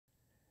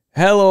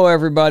Hello,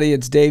 everybody.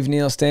 It's Dave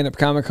Neal, stand-up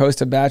comic, host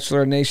of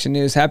Bachelor Nation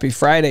News. Happy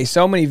Friday.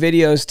 So many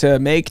videos to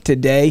make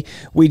today.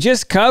 We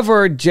just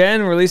covered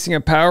Jen releasing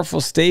a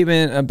powerful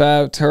statement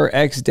about her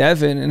ex,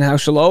 Devin, and how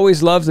she'll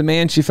always love the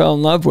man she fell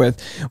in love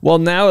with. Well,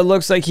 now it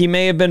looks like he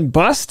may have been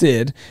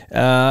busted.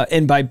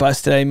 And by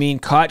busted, I mean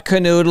caught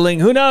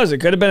canoodling. Who knows? It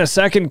could have been a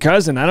second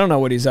cousin. I don't know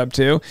what he's up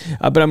to.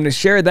 But I'm going to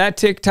share that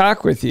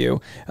TikTok with you.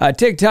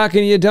 TikTok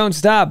and you don't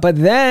stop. But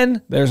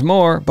then there's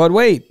more. But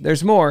wait,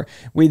 there's more.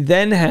 We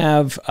then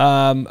have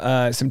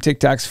some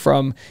TikToks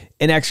from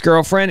an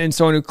ex-girlfriend and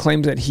someone who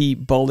claims that he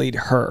bullied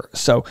her.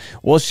 So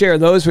we'll share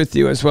those with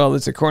you as well.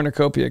 It's a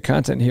cornucopia of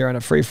content here on a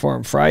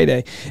Freeform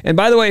Friday. And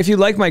by the way, if you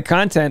like my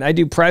content, I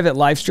do private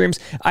live streams.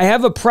 I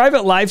have a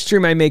private live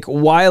stream I make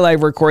while I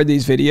record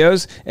these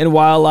videos and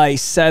while I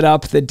set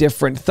up the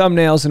different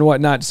thumbnails and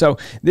whatnot. So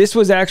this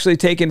was actually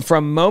taken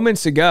from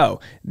moments ago.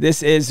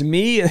 This is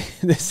me.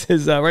 This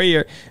is right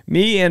here.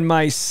 Me and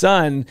my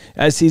son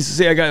as he's,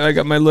 see, I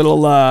got my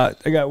little, I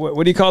got,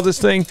 what do you call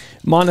this thing?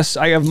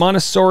 I have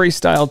Montessori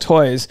style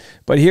toys,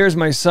 but here's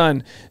my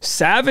son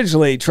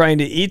savagely trying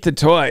to eat the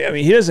toy. I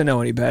mean, he doesn't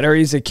know any better.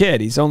 He's a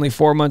kid. He's only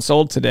 4 months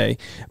old today,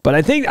 but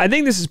I think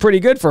this is pretty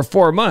good for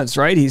 4 months,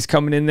 right? He's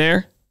coming in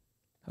there.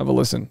 Have a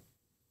listen.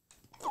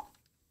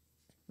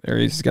 There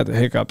he's got the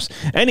hiccups.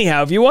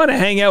 Anyhow, if you want to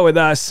hang out with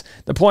us,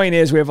 the point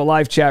is we have a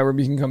live chat room.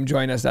 You can come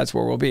join us. That's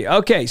where we'll be.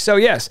 Okay, so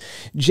yes,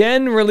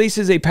 Jen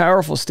releases a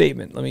powerful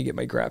statement. Let me get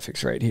my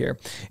graphics right here.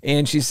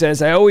 And she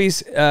says, I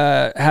always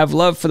have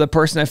love for the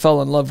person I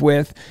fell in love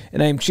with,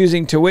 and I am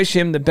choosing to wish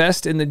him the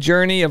best in the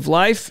journey of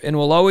life and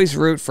will always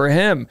root for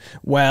him.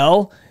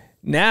 Well,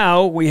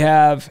 now we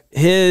have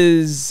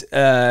his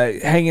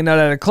hanging out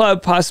at a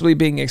club, possibly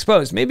being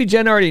exposed. Maybe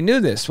Jen already knew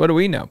this. What do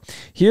we know?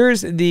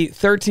 Here's the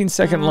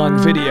 13-second long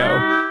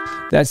video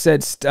that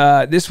said,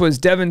 this was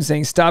Devin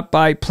saying, stop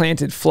by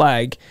planted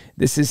flag.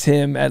 This is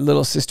him at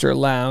Little Sister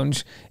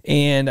Lounge.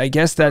 And I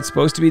guess that's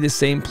supposed to be the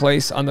same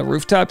place on the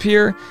rooftop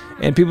here.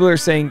 And people are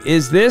saying,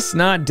 is this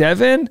not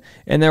Devin?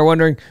 And they're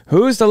wondering,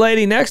 who's the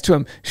lady next to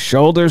him?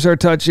 Shoulders are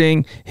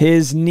touching.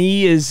 His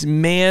knee is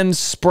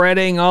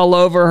man-spreading all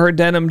over her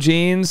denim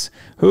jeans.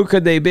 Who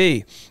could they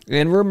be?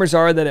 And rumors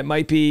are that it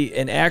might be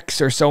an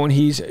ex or someone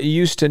he's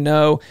used to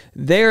know.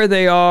 There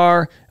they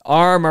are,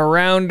 arm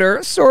around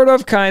her, sort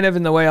of, kind of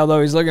in the way, although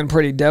he's looking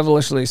pretty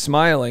devilishly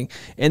smiling.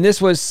 And this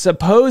was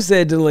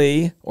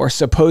supposedly, or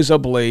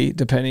supposedly,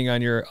 depending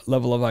on your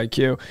level of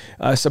IQ,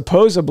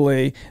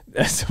 supposedly,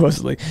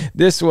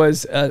 this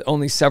was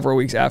only several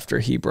weeks after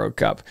he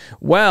broke up.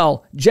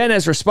 Well, Jen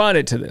has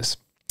responded to this.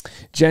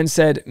 Jen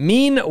said,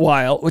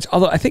 meanwhile, which,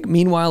 although I think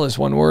meanwhile is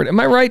one word. Am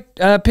I right,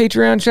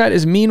 Patreon chat?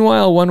 Is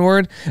meanwhile one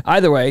word?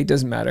 Either way, it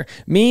doesn't matter.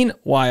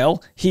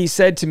 Meanwhile, he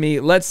said to me,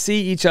 let's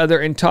see each other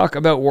and talk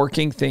about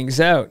working things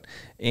out.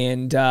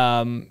 And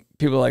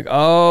people are like,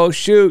 oh,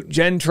 shoot,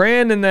 Jen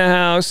Tran in the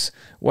house.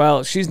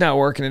 Well, she's not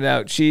working it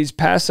out. She's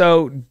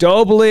Paso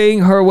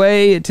doubling her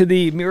way to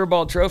the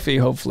Mirrorball Trophy,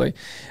 hopefully.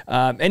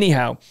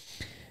 Anyhow,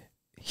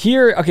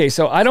 here, okay,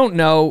 so I don't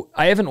know.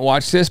 I haven't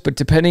watched this, but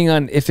depending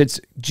on if it's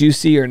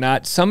juicy or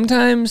not,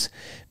 sometimes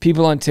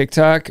people on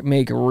TikTok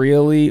make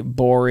really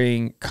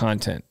boring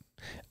content.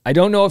 I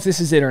don't know if this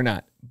is it or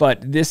not,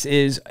 but this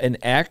is an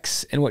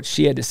ex and what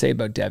she had to say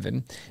about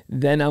Devin.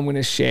 Then I'm going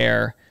to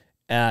share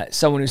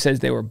someone who says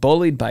they were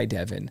bullied by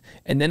Devin.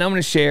 And then I'm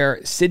going to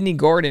share Sydney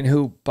Gordon,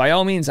 who, by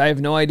all means, I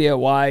have no idea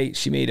why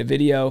she made a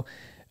video,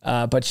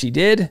 but she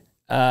did.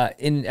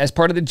 As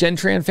part of the Jen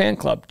Tran fan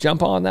club.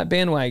 Jump on that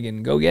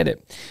bandwagon. Go get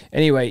it.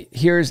 Anyway,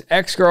 here's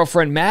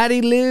ex-girlfriend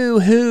Maddie Lou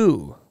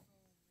Who.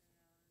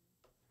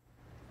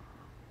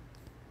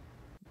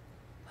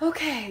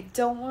 Okay,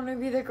 don't want to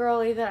be the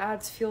girly that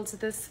adds fuel to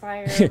this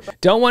fire.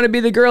 Don't want to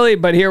be the girly,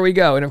 but here we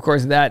go. And of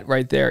course, that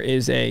right there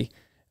is a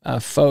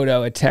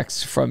photo, a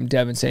text from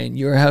Devin saying,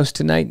 your house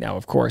tonight. Now,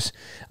 of course,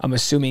 I'm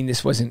assuming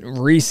this wasn't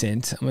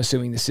recent. I'm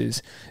assuming this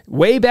is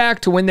way back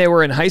to when they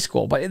were in high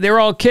school, but they were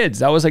all kids.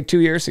 That was like 2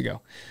 years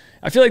ago.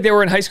 I feel like they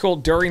were in high school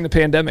during the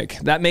pandemic.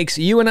 That makes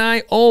you and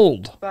I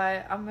old.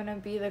 But I'm going to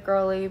be the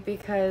girly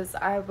because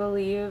I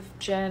believe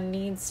Jen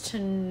needs to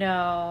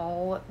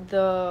know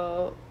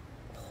the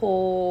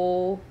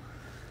whole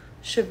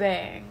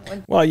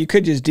shebang. Well, you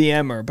could just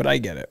DM her, but I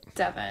get it.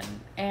 Devin.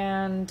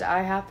 And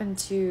I happened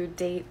to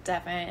date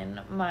Devin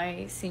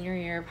my senior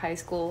year of high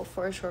school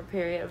for a short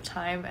period of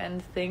time,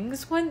 and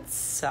things went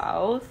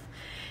south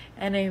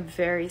in a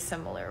very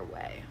similar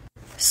way.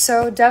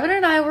 So Devin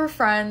and I were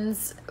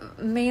friends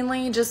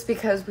mainly just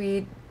because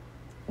we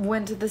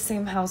went to the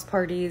same house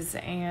parties,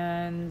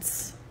 and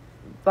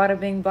bada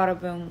bing, bada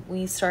boom,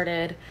 we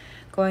started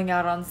going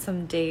out on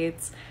some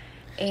dates.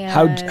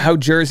 And how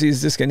Jersey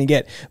is this going to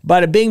get?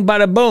 Bada bing,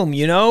 bada boom,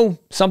 you know?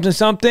 Something,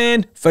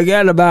 something,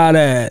 forget about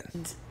it.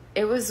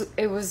 It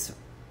was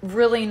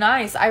really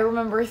nice. I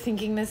remember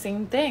thinking the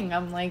same thing.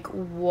 I'm like,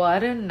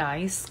 what a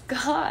nice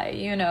guy.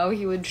 You know,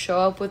 he would show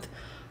up with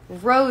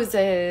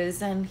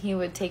roses and he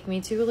would take me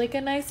to like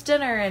a nice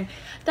dinner, and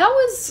that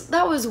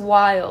was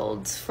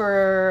wild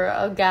for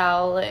a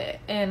gal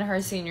in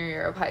her senior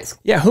year of high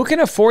school. Yeah, who can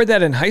afford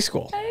that in high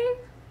school?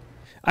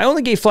 I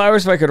only gave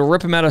flowers if I could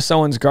rip them out of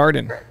someone's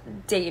garden.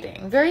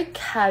 Dating very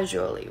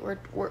casually.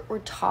 We're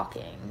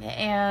talking,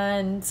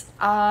 and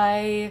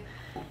I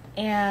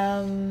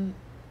am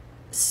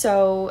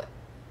so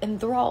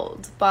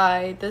enthralled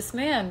by this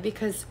man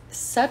because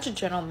such a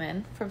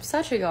gentleman from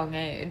such a young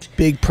age,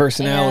 big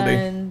personality,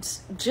 and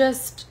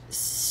just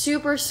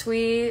super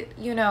sweet,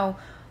 you know,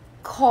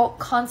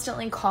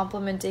 constantly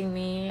complimenting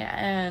me,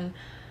 and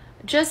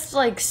just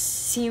like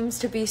seems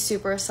to be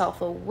super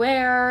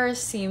self-aware,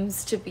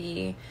 seems to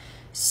be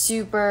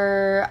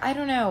super, I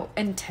don't know,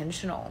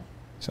 intentional.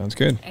 Sounds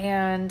good.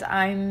 And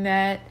I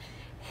met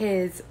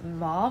his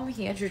mom.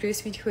 He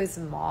introduced me to his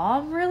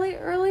mom really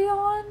early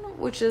on,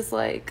 which is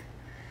like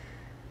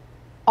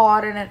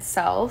odd in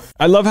itself.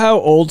 I love how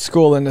old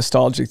school and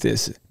nostalgic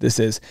this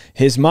is.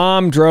 His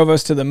mom drove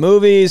us to the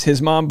movies.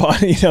 His mom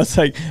bought, you know, it's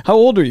like, how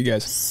old are you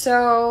guys?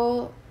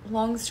 So,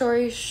 long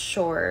story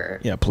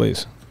short. Yeah,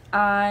 please.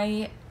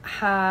 I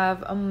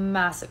have a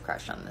massive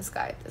crush on this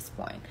guy at this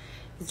point.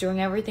 He's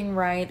doing everything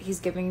right. He's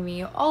giving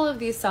me all of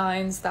these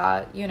signs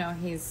that, you know,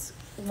 he's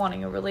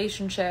wanting a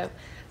relationship.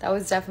 That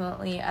was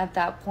definitely at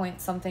that point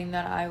something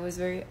that I was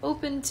very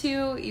open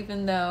to,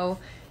 even though,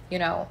 you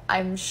know,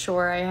 I'm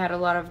sure I had a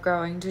lot of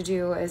growing to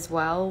do as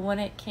well when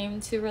it came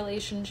to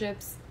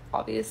relationships,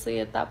 obviously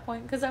at that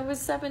point, because I was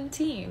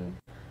 17.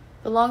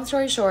 But long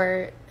story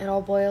short, it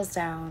all boils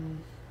down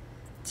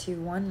to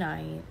one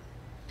night.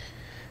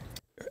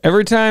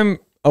 Every time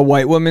a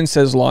white woman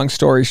says long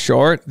story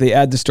short, they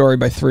add the story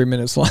by 3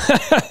 minutes long.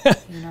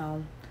 You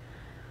know,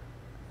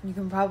 you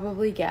can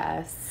probably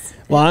guess.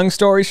 Long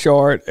story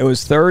short, it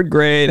was 3rd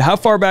grade. How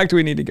far back do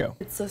we need to go?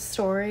 It's a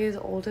story as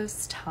old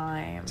as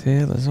time.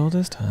 Tale as old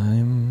as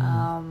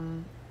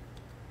time.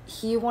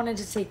 He wanted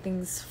to take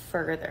things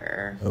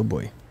further. Oh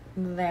boy.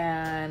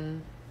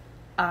 Than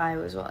I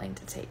was willing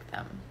to take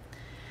them.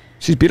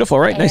 She's beautiful,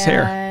 right? Nice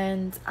hair.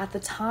 And at the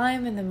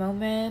time, in the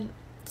moment,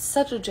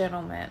 such a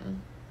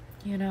gentleman,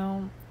 you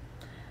know,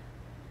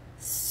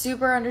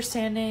 super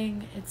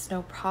understanding. It's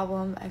no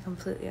problem. I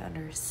completely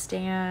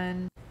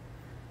understand.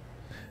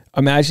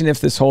 Imagine if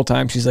this whole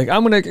time she's like,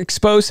 I'm going to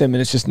expose him,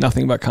 and it's just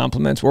nothing but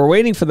compliments. We're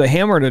waiting for the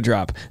hammer to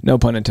drop. No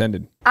pun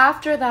intended.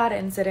 After that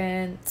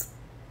incident,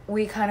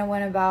 we kind of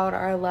went about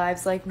our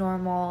lives like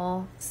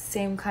normal.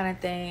 Same kind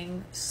of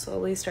thing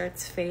slowly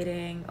starts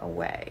fading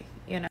away,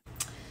 you know.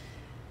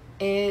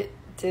 It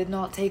did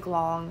not take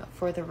long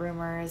for the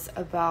rumors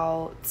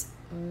about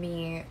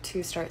me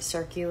to start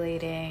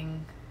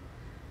circulating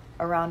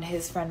around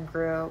his friend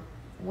group,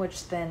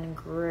 which then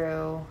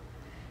grew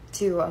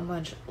to a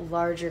much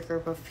larger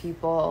group of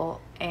people,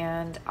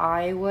 and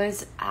I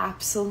was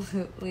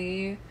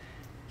absolutely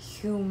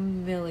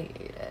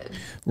humiliated.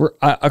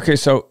 Okay,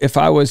 so if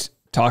I was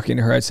talking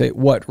to her, I'd say,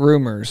 what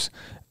rumors?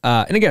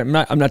 And again,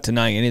 I'm not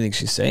denying anything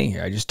she's saying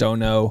here. I just don't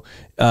know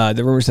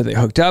the rumors that they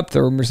hooked up,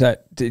 the rumors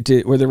that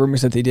were the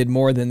rumors that they did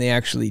more than they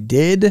actually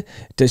did.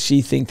 Does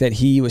she think that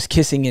he was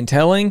kissing and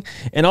telling?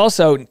 And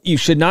also, you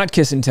should not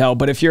kiss and tell.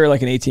 But if you're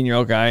like an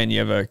 18-year-old guy and you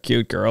have a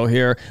cute girl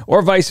here,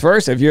 or vice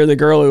versa, if you're the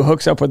girl who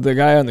hooks up with the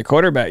guy on the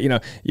quarterback, you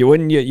know,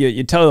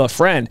 you tell a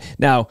friend.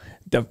 Now,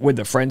 would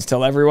the friends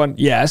tell everyone?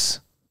 Yes,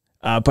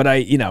 but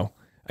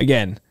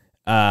again,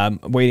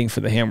 waiting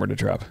for the hammer to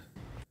drop.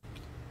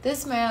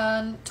 This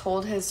man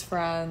told his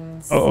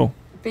friends,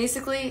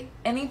 basically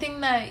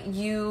anything that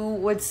you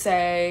would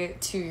say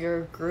to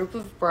your group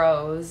of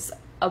bros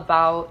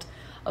about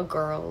a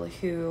girl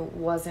who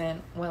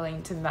wasn't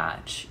willing to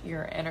match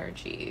your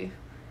energy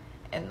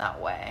in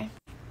that way.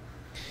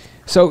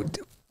 So,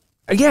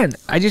 again,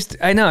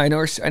 I know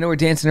we're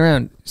dancing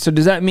around. So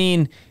does that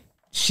mean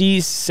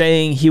she's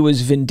saying he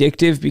was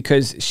vindictive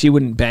because she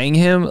wouldn't bang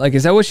him? Like,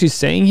 is that what she's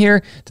saying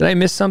here? Did I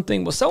miss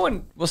something? Will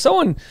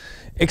someone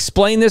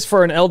explain this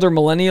for an elder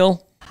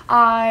millennial?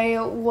 I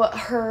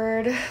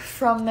heard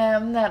from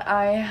them that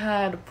I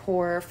had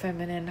poor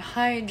feminine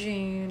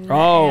hygiene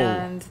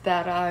and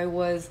that I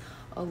was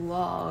a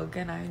log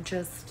and I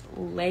just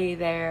lay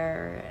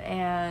there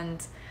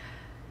and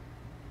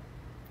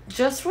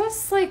just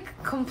was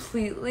like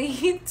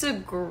completely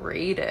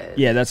degraded.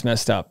 Yeah, that's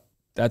messed up.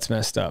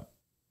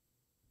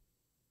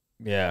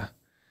 Yeah.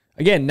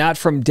 Again, not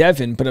from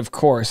Devin, but of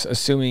course,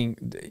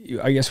 assuming,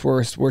 I guess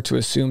we're to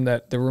assume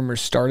that the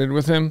rumors started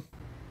with him.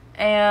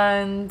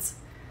 And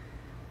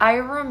I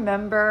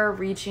remember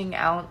reaching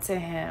out to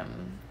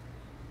him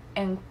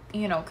and,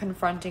 you know,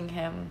 confronting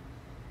him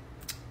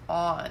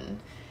on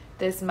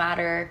this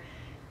matter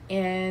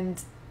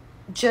and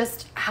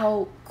just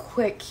how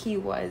quick he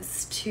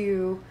was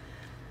to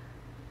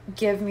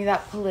give me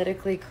that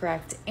politically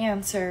correct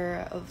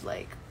answer of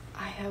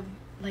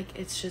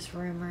it's just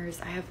rumors.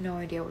 I have no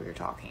idea what you're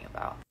talking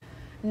about.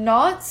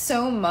 Not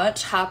so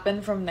much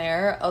happened from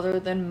there other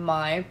than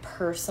my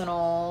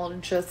personal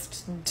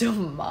just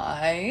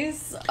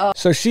demise.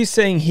 So she's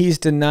saying he's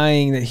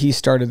denying that he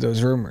started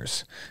those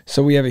rumors.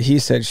 So we have a he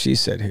said, she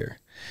said here.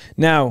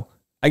 Now,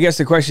 I guess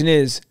the question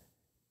is,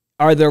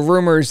 are the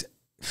rumors...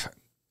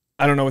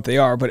 I don't know what they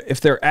are, but if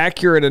they're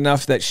accurate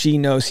enough that she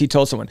knows he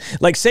told someone,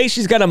 like say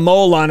she's got a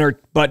mole on her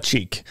butt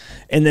cheek,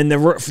 and then the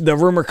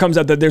rumor comes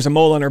out that there's a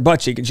mole on her butt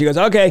cheek, and she goes,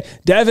 okay,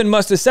 Devin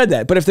must have said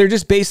that. But if they're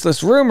just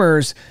baseless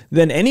rumors,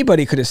 then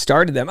anybody could have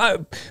started them.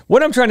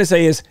 What I'm trying to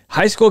say is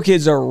high school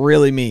kids are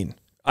really mean.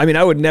 I mean,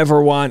 I would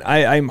never want,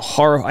 I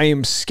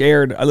am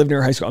scared. I live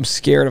near high school. I'm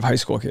scared of high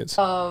school kids.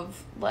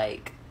 Of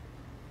like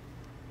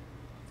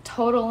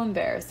total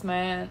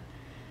embarrassment,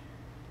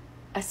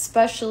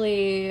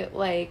 especially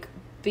like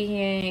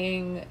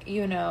being,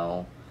 you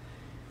know,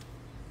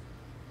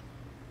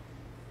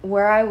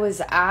 where I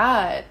was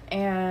at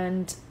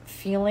and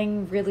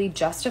feeling really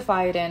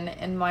justified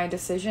in my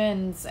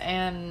decisions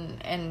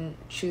and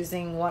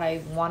choosing what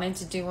I wanted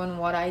to do and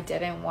what I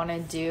didn't want to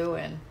do,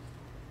 and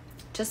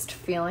just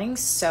feeling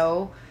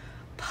so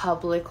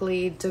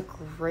publicly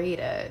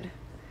degraded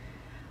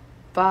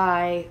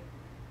by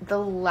the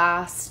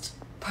last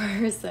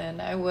person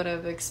I would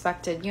have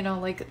expected, you know,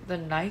 like the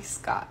nice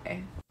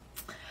guy.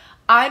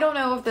 I don't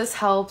know if this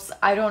helps.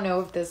 I don't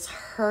know if this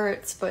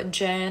hurts, but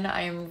Jen,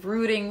 I am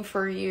rooting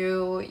for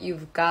you.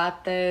 You've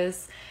got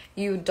this.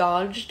 You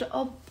dodged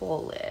a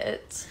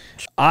bullet.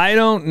 I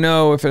don't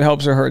know if it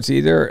helps or hurts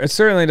either. It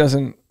certainly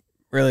doesn't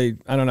really,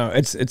 I don't know.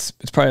 It's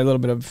probably a little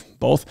bit of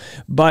both.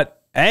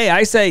 But hey,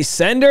 I say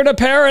send her to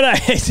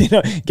paradise. You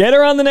know, get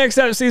her on the next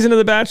season of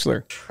The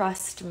Bachelor.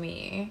 Trust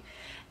me.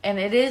 And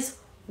it is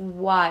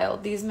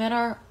wild. These men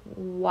are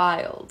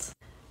wild.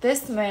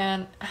 This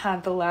man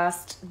had the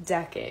last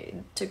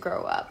decade to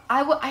grow up.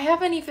 I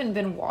haven't even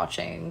been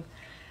watching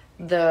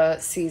the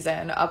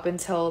season up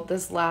until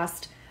this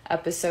last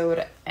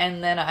episode,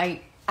 and then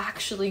I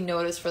actually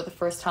noticed for the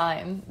first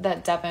time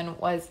that Devin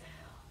was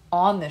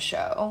on the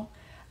show,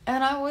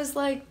 and I was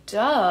like,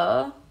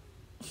 duh.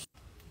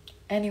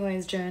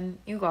 Anyways, Jen,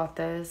 you got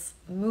this.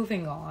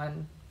 Moving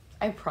on.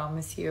 I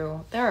promise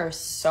you, there are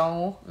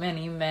so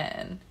many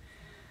men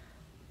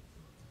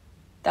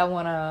that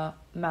want to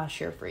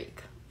mash your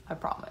freak. I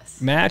promise.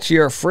 Match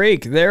your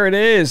freak. There it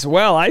is.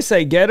 Well, I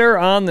say get her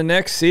on the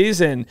next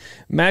season.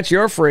 Match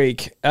your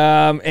freak.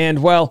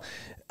 And well,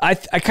 I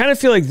kind of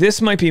feel like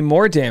this might be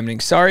more damning.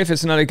 Sorry if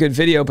it's not a good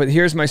video, but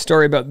here's my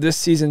story about this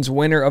season's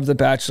winner of The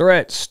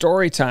Bachelorette.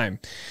 Story time.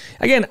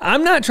 Again,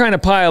 I'm not trying to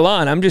pile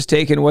on. I'm just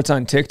taking what's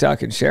on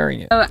TikTok and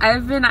sharing it. So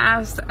I've been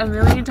asked a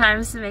million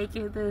times to make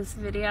this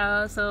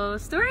video, so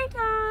story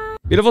time.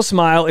 Beautiful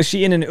smile. Is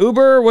she in an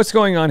Uber? What's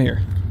going on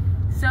here?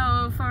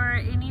 So for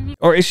any of you,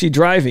 or is she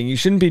driving? You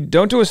shouldn't be,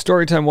 don't do a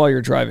story time while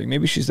you're driving.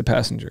 Maybe she's the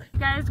passenger. You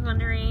guys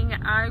wondering,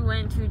 I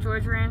went to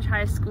Georgia Ranch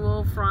High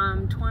School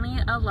from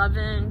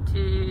 2011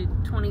 to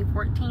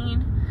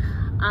 2014.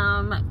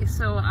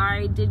 So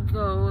I did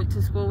go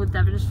to school with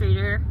Devin,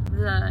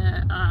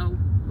 the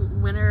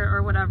winner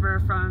or whatever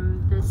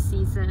from this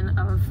season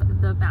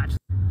of The Bachelor.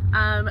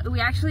 We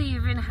actually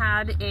even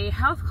had a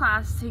health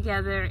class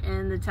together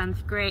in the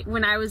 10th grade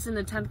when I was in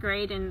the 10th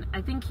grade, and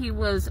I think he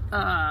was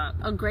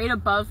a grade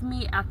above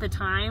me at the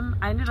time.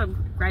 I ended up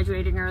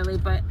graduating early,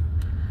 but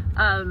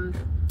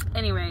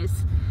anyways,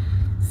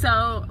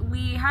 so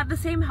we had the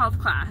same health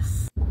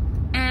class.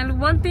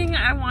 And one thing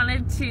I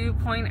wanted to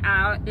point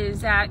out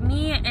is that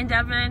me and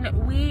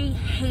Devin, we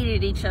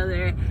hated each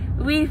other.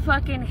 We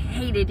fucking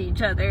hated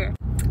each other.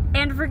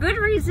 And for good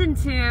reason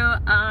too.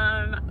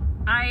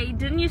 I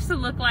didn't used to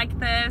look like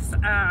this.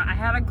 I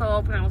had a glow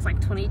up when I was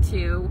like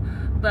 22,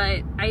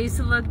 but I used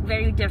to look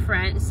very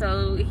different.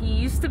 So he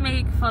used to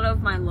make fun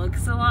of my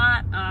looks a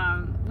lot.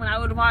 When I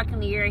would walk in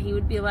the air, he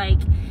would be like,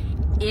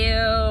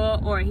 ew,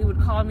 or he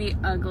would call me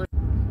ugly.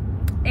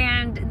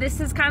 And this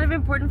is kind of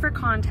important for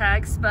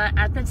context, but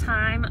at the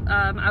time,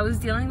 I was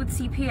dealing with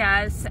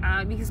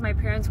CPS because my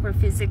parents were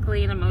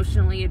physically and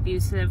emotionally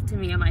abusive to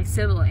me and my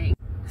sibling.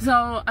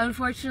 So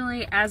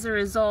unfortunately, as a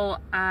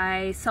result,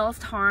 I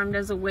self-harmed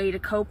as a way to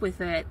cope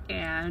with it,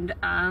 and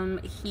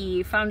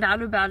he found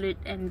out about it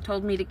and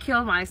told me to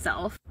kill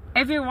myself.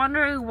 If you're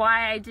wondering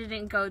why I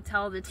didn't go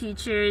tell the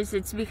teachers,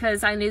 it's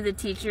because I knew the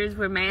teachers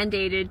were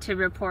mandated to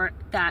report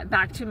that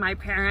back to my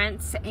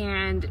parents,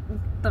 and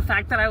the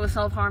fact that I was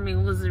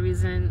self-harming was the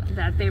reason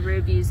that they were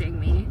abusing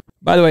me.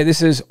 By the way,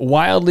 this is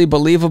wildly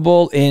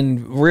believable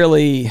and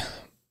really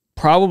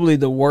probably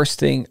the worst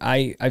thing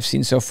I've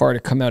seen so far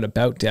to come out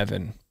about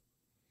Devin.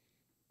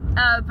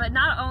 But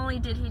not only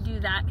did he do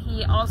that,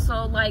 he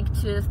also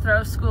liked to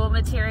throw school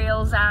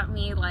materials at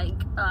me, like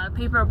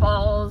paper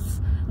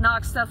balls,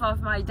 knock stuff off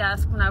my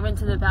desk when I went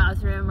to the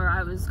bathroom or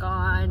I was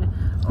gone,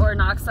 or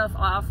knock stuff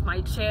off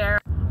my chair.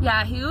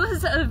 Yeah, he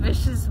was a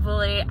vicious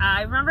bully.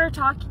 I remember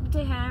talking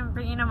to him,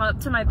 bringing him up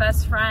to my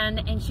best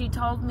friend, and she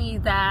told me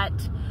that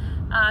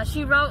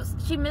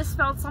she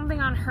misspelled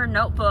something on her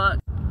notebook.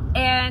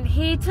 And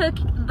he took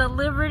the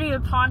liberty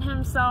upon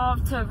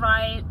himself to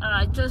write,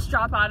 just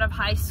drop out of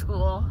high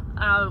school,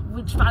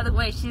 which, by the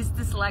way, she's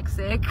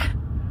dyslexic.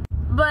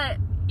 But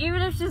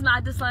even if she's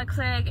not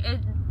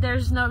dyslexic,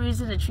 there's no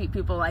reason to treat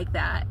people like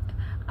that.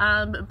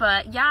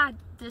 But yeah,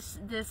 this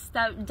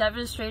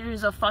demonstrator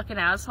is a fucking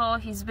asshole.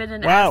 He's been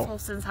an asshole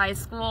since high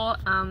school,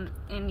 and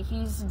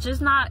he's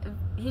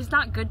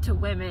not good to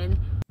women.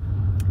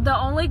 the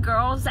only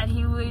girls that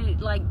he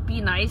would like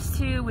be nice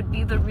to would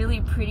be the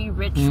really pretty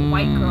rich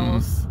white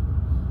girls,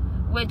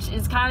 which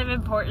is kind of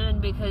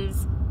important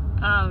because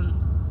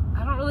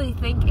I don't really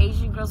think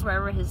Asian girls were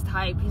ever his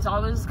type. He's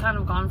always kind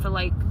of gone for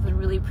like the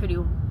really pretty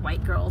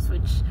white girls,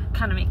 which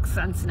kind of makes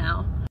sense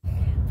now.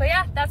 But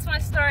yeah, that's my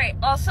story.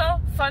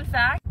 Also, fun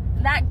fact,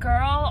 that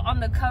girl on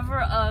the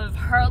cover of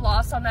Her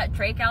Loss on that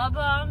Drake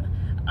album,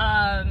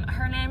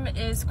 her name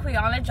is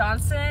Quiana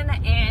Johnson,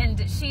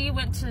 and she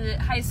went to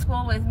high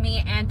school with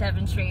me and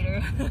Devin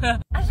Schrader.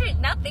 Actually,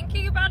 now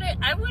thinking about it,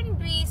 I wouldn't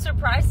be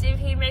surprised if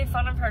he made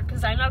fun of her,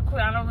 because I know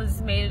Quiana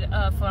was made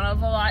fun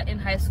of a lot in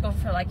high school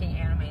for liking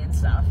anime and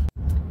stuff.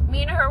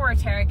 Me and her were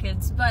Terra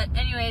kids. But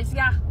anyways,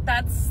 yeah,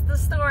 that's the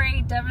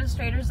story. Devin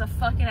Schrader's a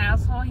fucking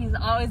asshole. He's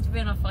always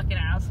been a fucking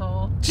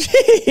asshole.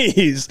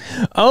 Jeez.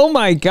 Oh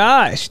my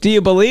gosh. Do you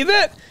believe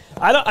it?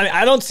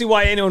 I don't see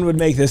why anyone would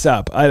make this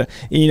up.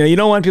 You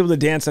don't want people to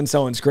dance on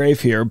someone's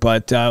grave here,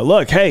 but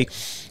look, hey,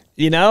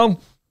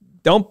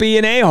 don't be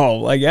an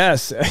a-hole, I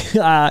guess.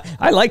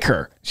 I like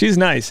her. She's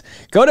nice.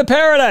 Go to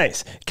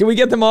Paradise. Can we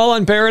get them all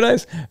on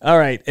Paradise? All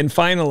right. And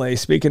finally,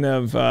 speaking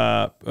of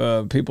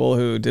people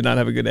who did not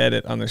have a good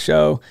edit on the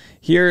show,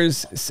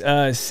 here's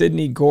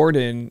Sydney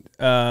Gordon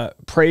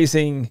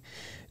praising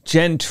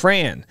Jen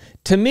Tran.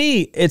 To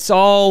me, it's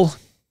all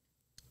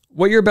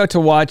what you're about to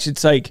watch.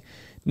 It's like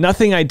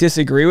nothing I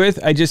disagree with.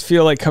 I just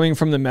feel like coming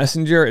from the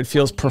messenger, it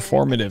feels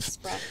performative.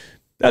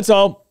 That's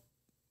all.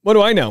 What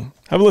do I know?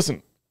 Have a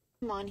listen.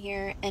 Come on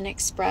here and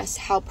express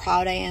how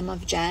proud I am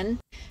of Jen.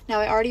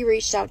 Now, I already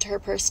reached out to her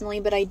personally,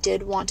 but I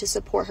did want to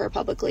support her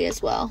publicly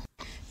as well.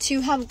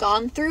 To have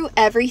gone through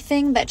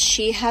everything that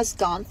she has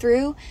gone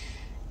through,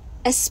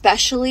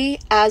 especially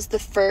as the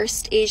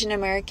first Asian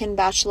American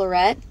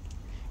Bachelorette,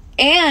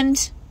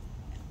 and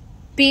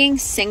being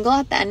single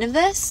at the end of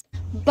this,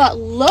 but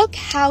look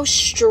how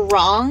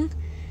strong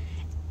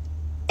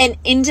and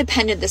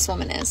independent this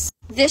woman is.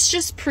 This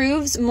just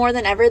proves more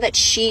than ever that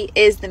she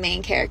is the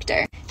main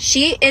character.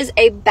 She is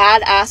a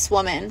badass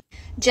woman.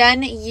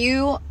 Jen,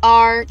 you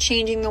are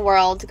changing the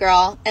world,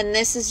 girl. And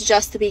this is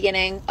just the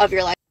beginning of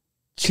your life.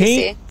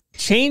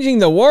 Changing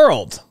the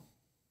world.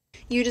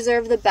 You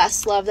deserve the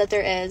best love that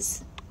there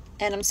is.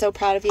 And I'm so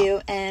proud of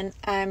you. And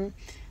I'm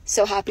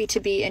so happy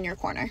to be in your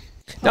corner.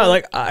 No,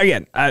 like,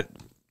 again,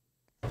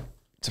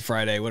 it's a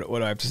Friday. What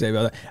do I have to say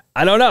about that?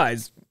 I don't know.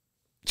 It's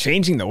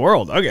changing the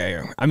world.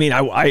 Okay. I mean,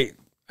 I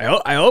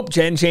hope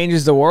Jen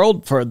changes the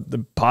world for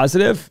the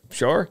positive.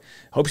 Sure.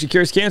 Hope she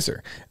cures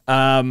cancer.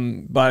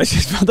 But I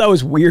just felt that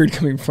was weird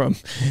coming from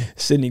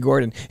Sydney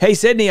Gordon. Hey,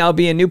 Sydney, I'll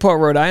be in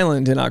Newport, Rhode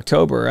Island in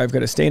October. I've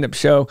got a stand-up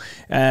show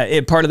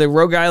part of the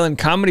Rhode Island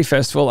Comedy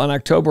Festival on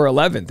October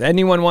 11th.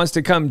 Anyone wants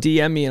to come,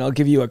 DM me, and I'll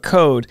give you a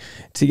code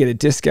to get a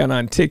discount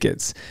on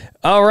tickets.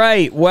 All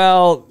right.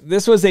 Well,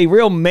 this was a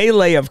real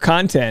melee of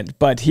content,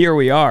 but here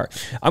we are.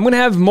 I'm going to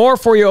have more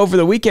for you over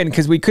the weekend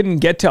because we couldn't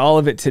get to all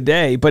of it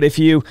today. But if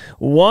you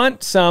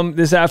want some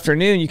this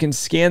afternoon, you can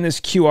scan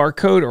this QR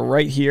code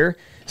right here.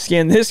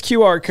 Scan this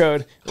QR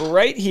code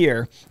right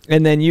here,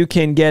 and then you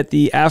can get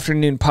the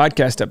afternoon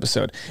podcast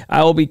episode.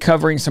 I will be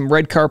covering some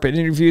red carpet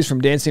interviews from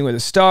Dancing with the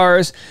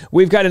Stars.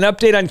 We've got an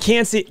update on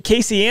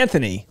Casey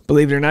Anthony.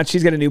 Believe it or not,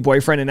 she's got a new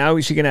boyfriend, and now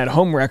she can add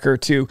Homewrecker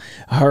to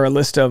her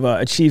list of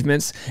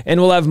achievements.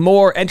 And we'll have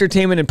more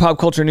entertainment and pop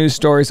culture news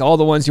stories, all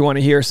the ones you want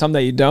to hear, some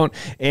that you don't,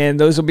 and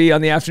those will be on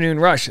the afternoon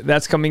rush.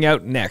 That's coming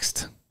out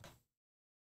next.